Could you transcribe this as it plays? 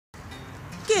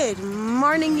Good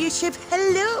morning, YouTube.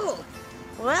 Hello.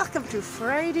 Welcome to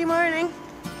Friday morning.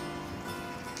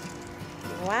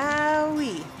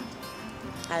 Wowee.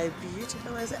 How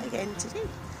beautiful is it again today?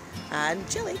 And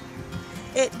chilly.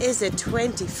 It is the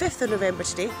 25th of November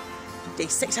today. Day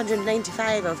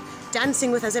 695 of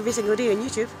dancing with us every single day on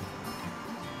YouTube.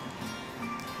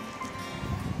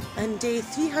 And day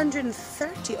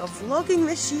 330 of vlogging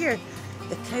this year.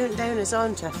 The countdown is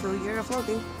on to a full year of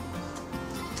vlogging.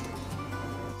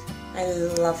 I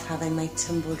love having my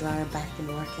tumble dryer back and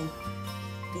working.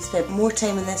 We spent more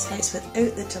time in this house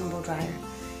without the tumble dryer.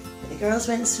 But the girls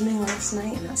went swimming last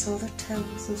night and that's all their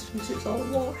towels and swimsuits all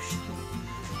washed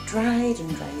and dried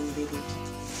and drying, baby.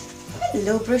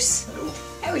 Hello, Bruce.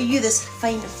 How are you this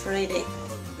fine Friday?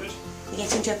 Good. You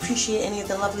getting to appreciate any of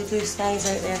the lovely blue skies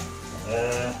out there?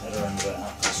 At around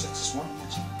about 6:30 this morning.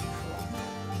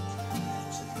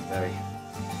 It's looking very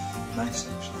nice,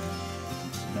 actually.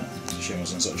 It's a shame I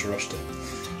was in such a rush to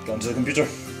get onto the computer.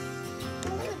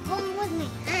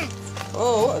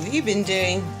 Oh, what have you been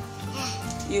doing?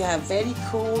 You have very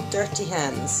cold, dirty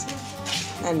hands.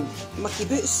 And mucky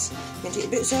boots. You can take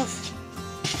your boots off.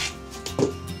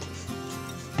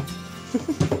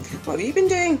 What have you been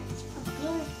doing?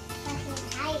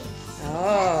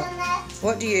 Oh,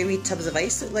 what do your wee tubs of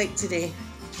ice look like today?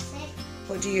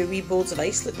 What do your wee bowls of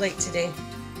ice look like today?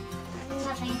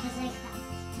 Nothing, because I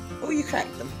cracked. Oh, you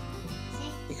cracked them.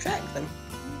 You cracked them?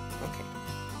 Okay.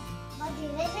 What do you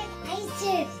think? I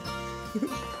do.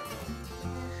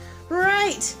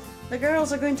 Right, the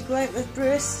girls are going to go out with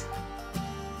Bruce.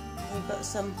 We've got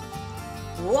some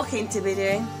walking to be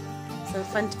doing, some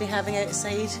fun to be having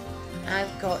outside.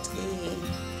 I've got a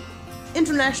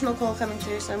international call coming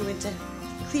through, so I'm going to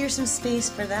clear some space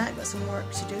for that. Got some work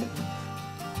to do.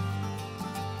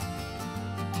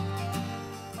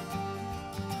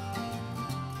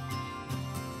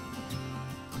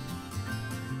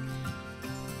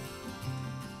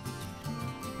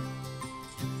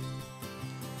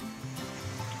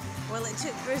 Well, it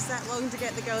took Bruce that long to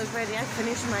get the girls ready. I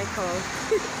finished my call.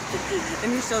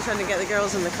 And he's still trying to get the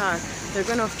girls in the car. They're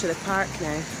going off to the park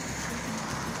now.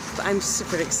 But I'm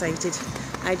super excited.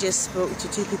 I just spoke to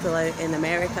two people out in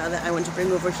America that I want to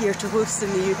bring over here to host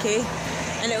in the UK.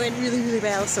 And it went really, really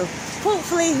well. So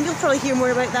hopefully you'll probably hear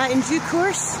more about that in due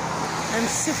course. I'm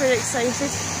super excited.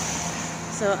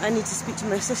 So I need to speak to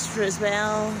my sister as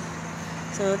well.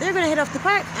 So they're going to head off to the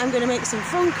park. I'm going to make some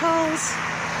phone calls.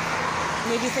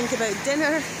 Maybe think about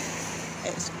dinner.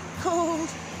 It's cold,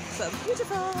 but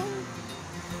beautiful.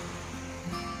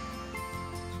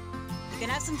 You can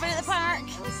have some fun at the park.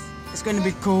 It's going to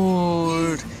be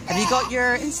cold. Have you got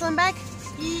your insulin bag?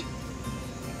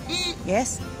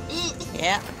 Yes?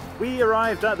 Yeah. We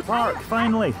arrived at the park,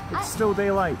 finally. It's still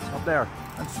daylight up there.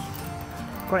 That's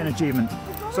quite an achievement.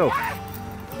 So,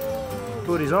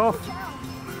 Cody's off.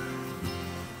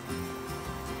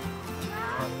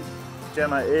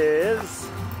 Gemma is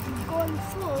Going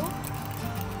slow.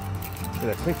 with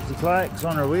a clickety clacks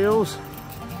on her wheels.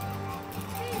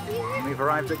 And we've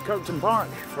arrived at Kirkton Park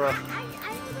for a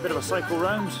bit of a cycle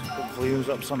round. Hopefully use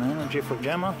up some energy for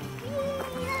Gemma.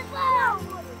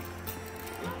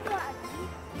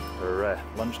 Her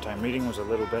lunchtime reading was a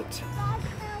little bit.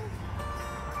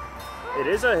 It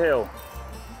is a hill.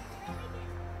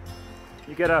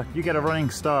 You get a running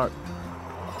start.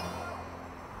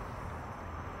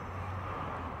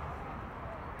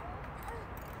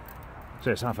 So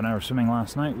it's half an hour swimming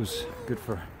last night, was good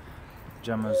for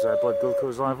Gemma's blood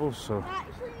glucose levels, so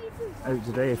out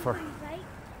today for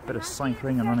a bit of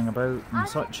cycling and running about and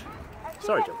such.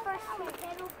 Sorry, Gemma.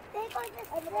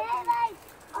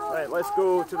 Right, let's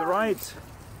go to the right.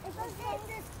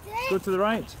 Go to the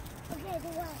right.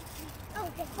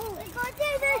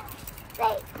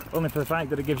 Only for the fact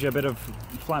that it gives you a bit of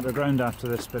flatter ground after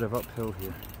this bit of uphill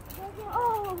here.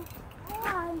 Oh,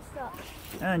 I'm stuck.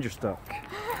 And you're stuck.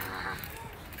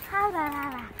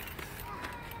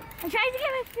 I'm trying to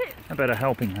get my foot. A bit of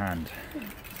helping hand.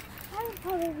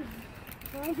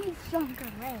 I need stronger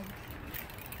legs.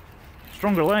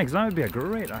 Stronger legs, that would be a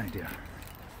great idea.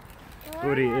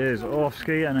 Cody is off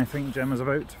ski and I think Gemma's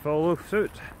about to follow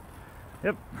suit.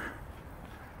 Yep.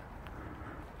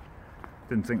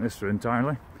 Didn't think this through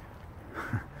entirely.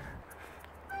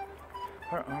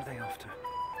 Where are they off to?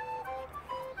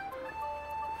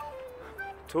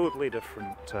 Totally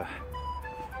different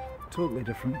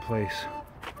place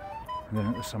than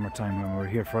at the summertime when we were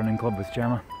here for running club with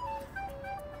Gemma.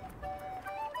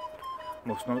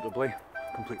 Most notably,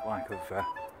 complete lack of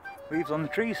leaves on the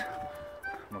trees.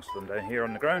 Most of them down here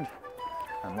on the ground,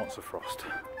 and lots of frost.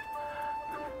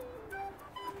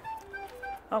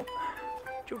 Oh,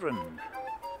 children.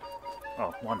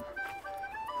 Oh, one.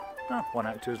 Oh, 1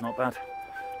 out of 2 is not bad.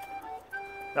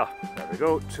 Ah, there we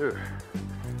go, 2.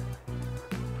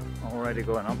 Already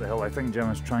going up the hill. I think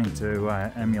Gemma's trying to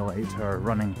emulate her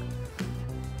running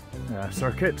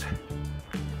circuit.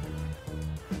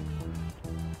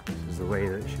 This is the way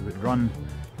that she would run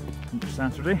each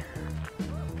Saturday.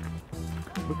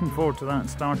 Looking forward to that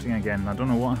starting again. I don't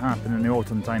know what happened in the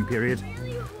autumn time period.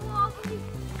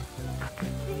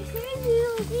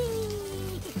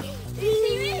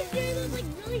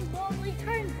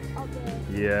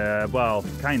 Yeah, well,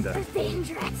 kinda. It's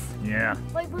dangerous. Yeah.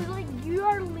 Like you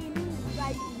are leaning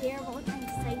right there while trying to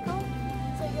cycle.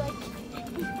 So you're like.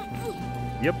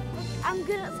 Yep. I'm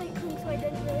good at cycling, so I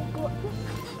didn't really go.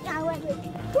 Yeah, I went like.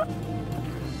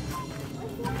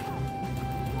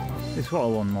 It's what, a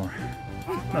lawnmower?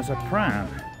 That's a pram.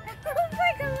 It's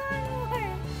like a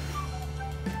lawnmower.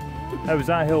 How was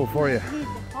that hill for you?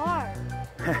 It's hard.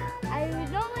 I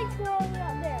would not like to go all the way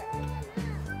up there.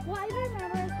 What I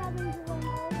remember is having to run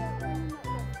all the way up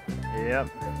there. Yep.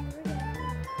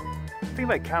 The thing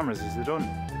about cameras is they don't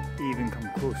even come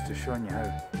close to showing you how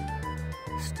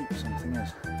steep something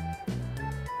is.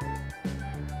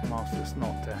 Whilst it's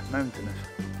not mountainous.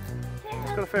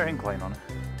 It's got a fair incline on it.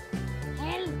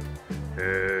 Help.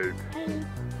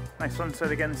 Nice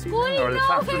sunset again this evening, or this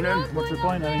afternoon. What's the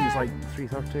point? I think it's like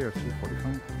 3:30 or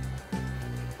 3:45.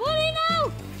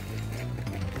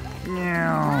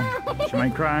 Yeah. She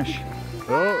might crash.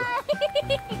 Oh.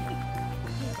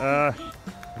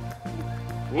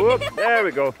 Whoop, there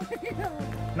we go.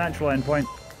 Natural end point.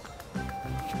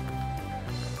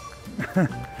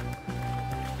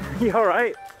 You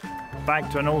alright?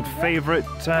 Back to an old favourite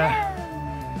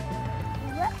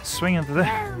swing of the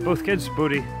both kids,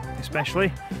 Bodhi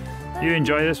especially. You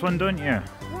enjoy this one, don't you?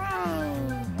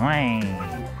 Wang.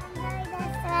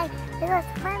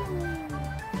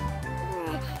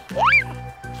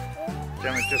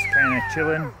 Gemma's just kind of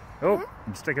chilling. Oh,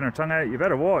 and sticking her tongue out. You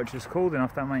better watch, it's cold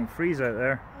enough that might freeze out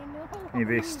there. You'd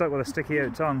be stuck with a sticky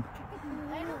out tongue.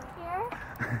 I don't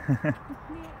care.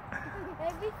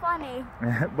 It'd be funny.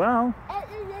 Well, It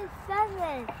is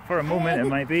funny. for a moment it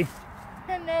might be.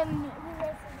 And then the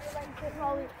rest of the like it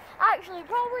probably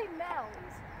probably melts.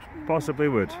 Possibly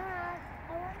would. I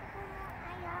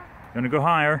You want to go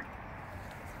higher?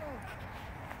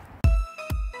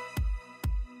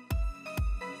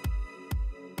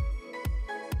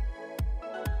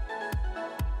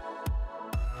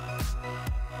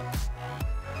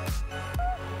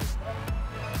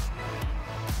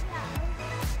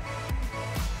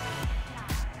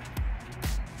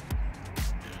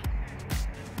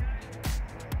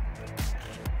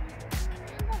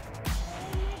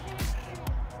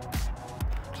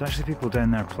 There's actually people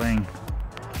down there playing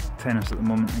tennis at the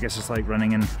moment. I guess it's like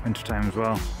running in winter time as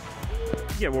well.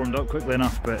 You get warmed up quickly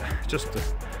enough, but just the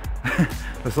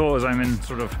thought as I'm in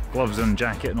sort of gloves and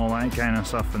jacket and all that kind of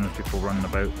stuff, and there's people running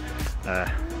about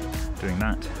doing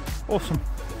that. Awesome.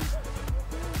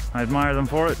 I admire them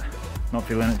for it. Not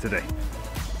feeling it today.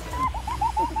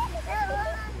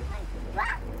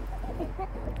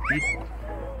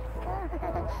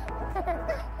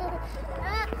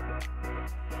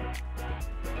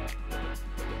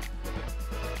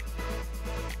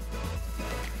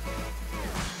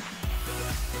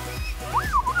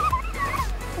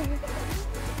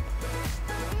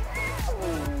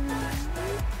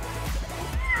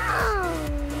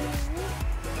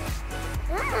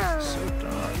 So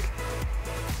dark.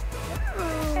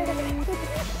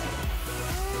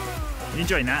 You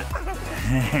enjoying that?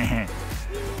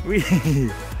 Wee!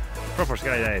 Proper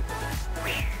skydive.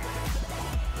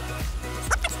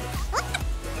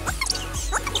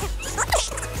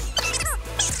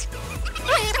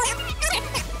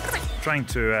 Trying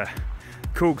to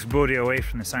coax Bodhi away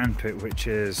from the sandpit, which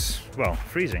is, well,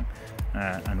 freezing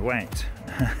and wet.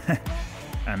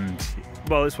 And,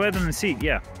 well, it's wetter than the seat,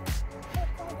 yeah.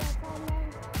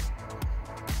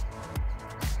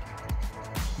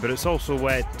 But it's also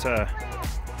wet.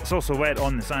 It's also wet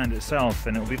on the sand itself,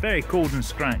 and it'll be very cold and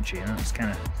scratchy. And it's kind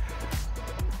of,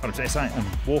 I would say, it's like I'm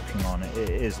walking on it.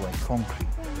 It is like concrete.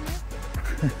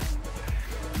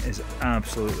 It's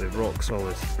absolutely rock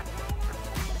solid.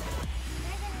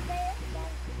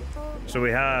 So we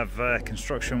have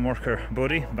construction worker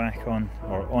Bodhi back on,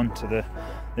 or onto the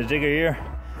digger here.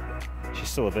 She's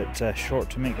still a bit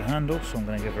short to make the handle, so I'm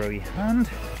going to give her a wee hand.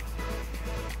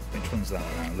 Which one's that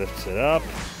one? Lifts it up.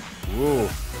 Whoa,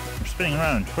 we're spinning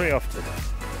around. Where are you off to?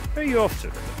 Where are you off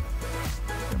to?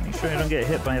 Make sure you don't get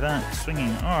hit by that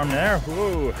swinging arm there.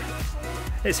 Whoa,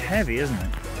 it's heavy, isn't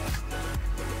it?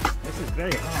 This is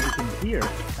very hard. You can hear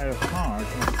how hard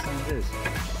the sound is.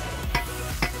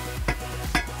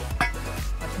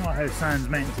 how sand's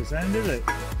meant to sound, is it?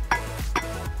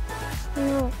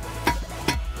 No.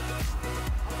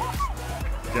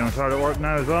 Gemma's hard at work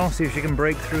now as well. See if she can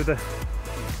break through the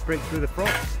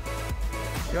frost.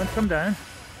 You want to come down? I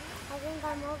think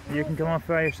I'm over. You can come off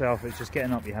by yourself. It's just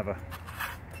getting up you have a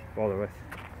bother with.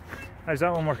 How's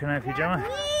that one working out for you, Gemma?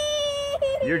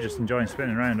 You're just enjoying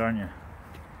spinning around, aren't you?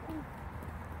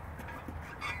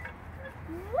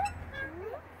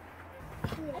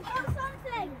 I got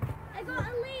something. I got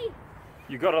a leaf.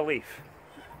 You got a leaf.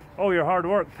 Oh, your hard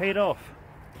work paid off.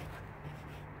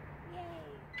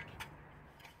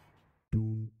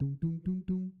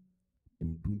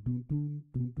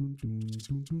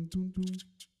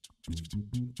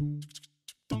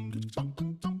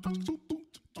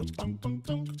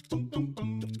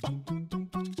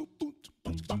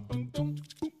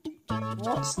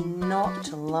 What's not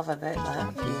to love about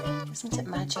that view? Isn't it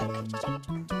magic?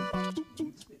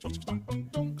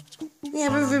 We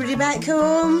have everybody back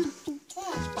home.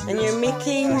 And you're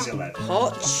making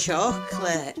hot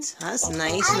chocolate. That's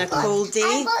nice on a cold day.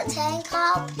 I got 10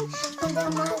 cups. And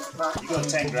then Mum's got You got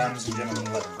 10 grams and Gemma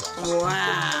got 11 grams.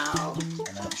 Wow.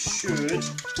 And that should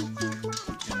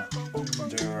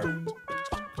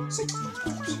under 16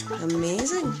 pounds.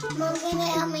 Amazing. Mum, can you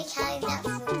help me carry that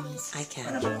for please? I can.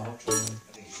 And a bit of hot chocolate.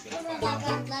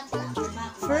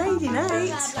 Friday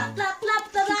night.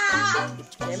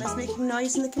 Gemma's making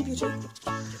noise on the computer.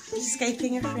 She's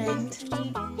Skyping her friend.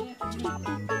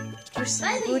 We're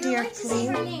Bodhi are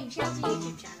playing.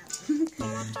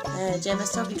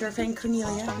 Gemma's talking to her friend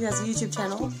Cornelia, who has a YouTube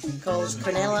channel called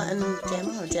Cornella and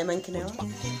Gemma, or Gemma and Cornella.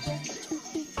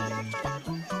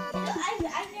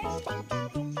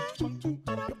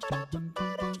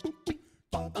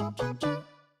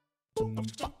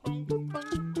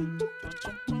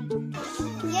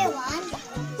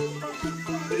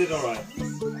 You did alright.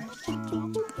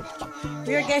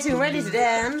 We are getting ready to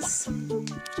dance.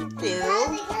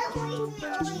 Hello.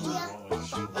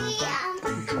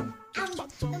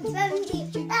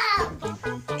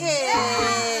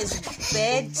 It's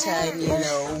bedtime, you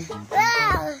know.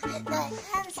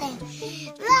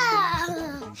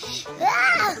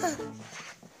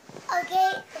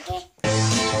 Okay, okay.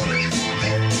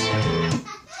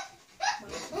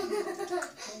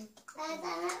 I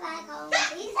turn it back on,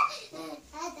 please.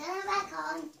 I turn it back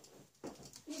on.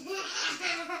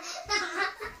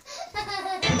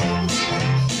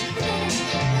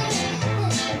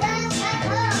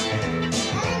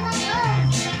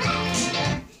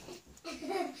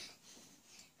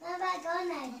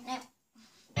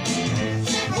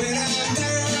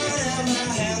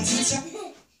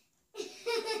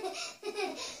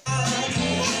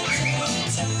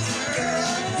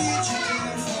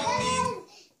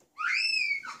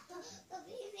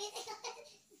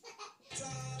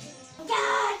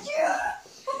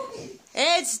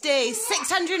 It's day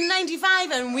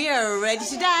 695 and we are ready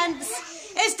to dance.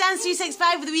 It's Dance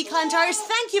 365 with the Wee Clan Torrance.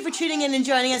 Thank you for tuning in and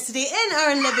joining us today in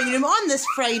our living room on this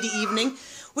Friday evening,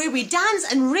 where we dance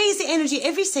and raise the energy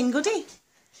every single day.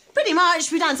 Pretty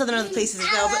much, we dance other places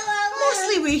as well, but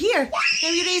mostly we're here.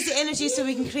 And we raise the energy so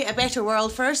we can create a better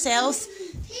world for ourselves,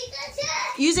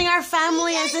 using our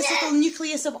family as this little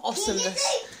nucleus of awesomeness.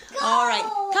 Alright,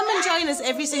 come and join us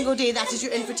every single day. That is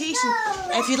your invitation.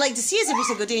 If you'd like to see us every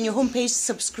single day on your homepage,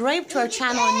 subscribe to our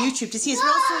channel on YouTube to see us.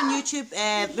 We're also on YouTube,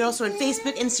 we're also on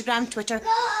Facebook, Instagram, Twitter.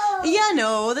 You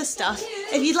know, the stuff.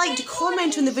 If you'd like to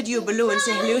comment on the video below and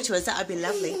say hello to us, that would be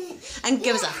lovely. And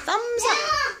give us a thumbs up.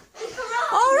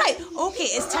 Alright, okay,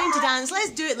 it's time to dance. Let's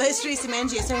do it. Let's raise some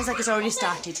energy. It sounds like it's already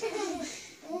started.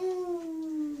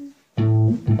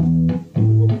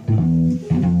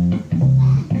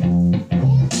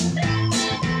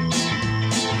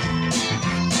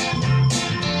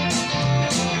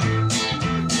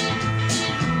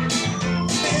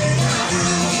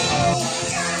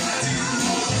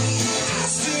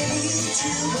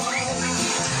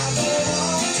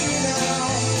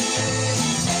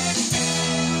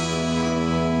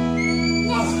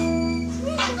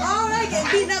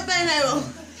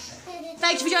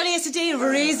 Thank you for joining us today.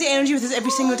 Raise the energy with us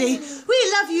every single day.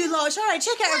 We love you lots. Alright,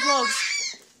 check out our vlogs.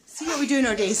 See what we do in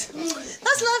our days.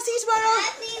 That's love. See you tomorrow.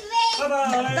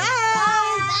 Bye-bye.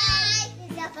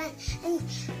 Bye. Bye. And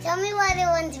tell me what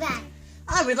I want to buy.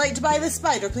 I would like to buy this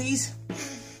spider, please.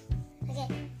 Okay.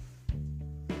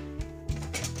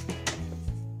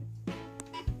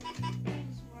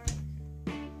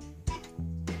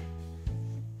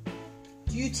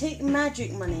 Do you take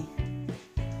magic money?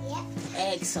 Yep.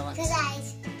 Excellent. Good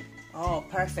eyes. Oh,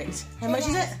 perfect. How much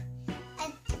is it?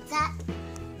 That.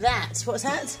 That. What's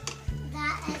that?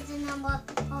 That is the number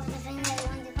of the thing that I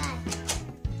want to buy.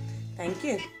 Thank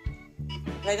you.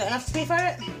 Have I got enough to pay for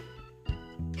it?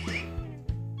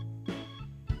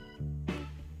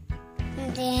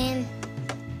 And then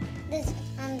this,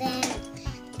 and then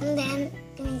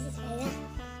give me this right there.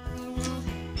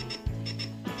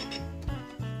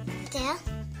 There.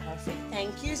 Perfect.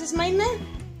 Thank you. Is this mine now?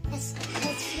 It's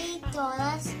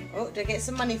 $3. Oh, do I get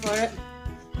some money for it?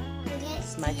 Okay.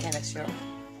 It's my kind of shop.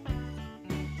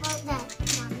 Well, that,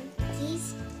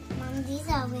 Mom, these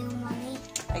are real money.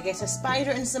 I get a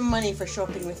spider and some money for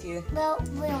shopping with you. Well,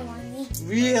 real money.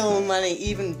 Real money,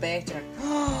 even better.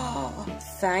 Oh,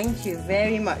 thank you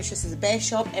very much. This is the best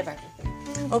shop ever.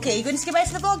 Okay, you going to get back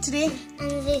to the vlog today?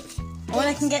 And this. Oh, and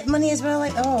I can get money as well.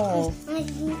 Like, oh, And I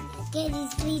can get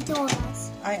these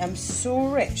 $3. I am so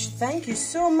rich. Thank you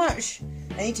so much.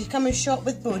 I need to come and shop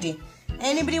with Bodhi.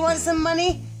 Anybody want some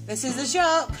money? This is the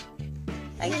shop.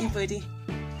 Thank you, Bodhi.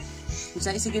 Would you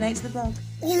like to say good night to the vlog?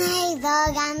 Good night,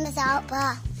 vlog, and the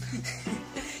helper.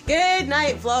 Good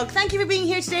night, vlog. Thank you for being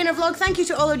here today in our vlog. Thank you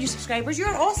to all our new subscribers.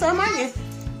 You're awesome, aren't you?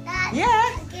 Dad,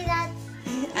 Yeah. okay, Dad.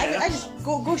 I just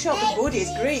go shop with Bodhi.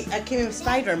 It's great. I came in with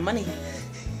spider and money.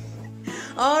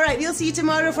 Alright, we'll see you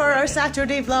tomorrow for our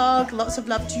Saturday vlog. Lots of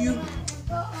love to you.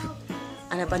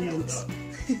 And abundance.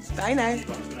 Bye now.